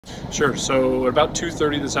Sure. So at about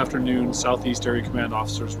 2:30 this afternoon, Southeast Area Command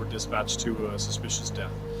officers were dispatched to a suspicious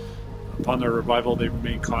death. Upon their arrival, they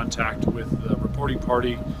made contact with the reporting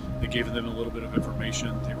party. They gave them a little bit of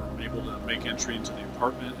information. They were able to make entry into the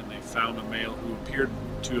apartment, and they found a male who appeared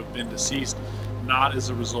to have been deceased, not as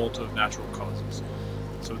a result of natural causes.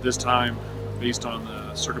 So at this time, based on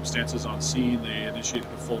the circumstances on scene, they initiated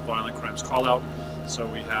a full violent crimes call-out. So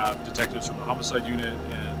we have detectives from the homicide unit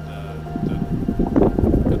and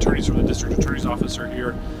the attorneys from the district attorney's office are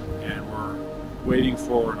here, and we're waiting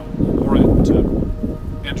for a warrant to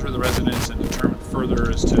enter the residence and determine further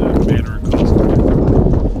as to manner and cause of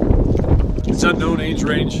death. It's unknown age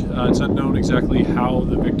range. It's unknown exactly how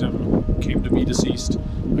the victim came to be deceased.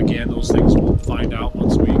 Again, those things we'll find out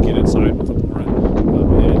once we get inside with the warrant.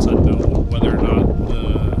 And it's unknown whether or not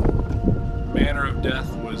the manner of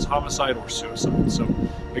death was homicide or suicide. So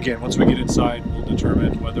again, once we get inside, we'll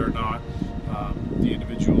determine whether or not the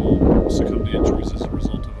individual succumbed to injuries as a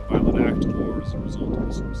result of a violent act or as a result of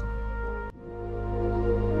a suicide.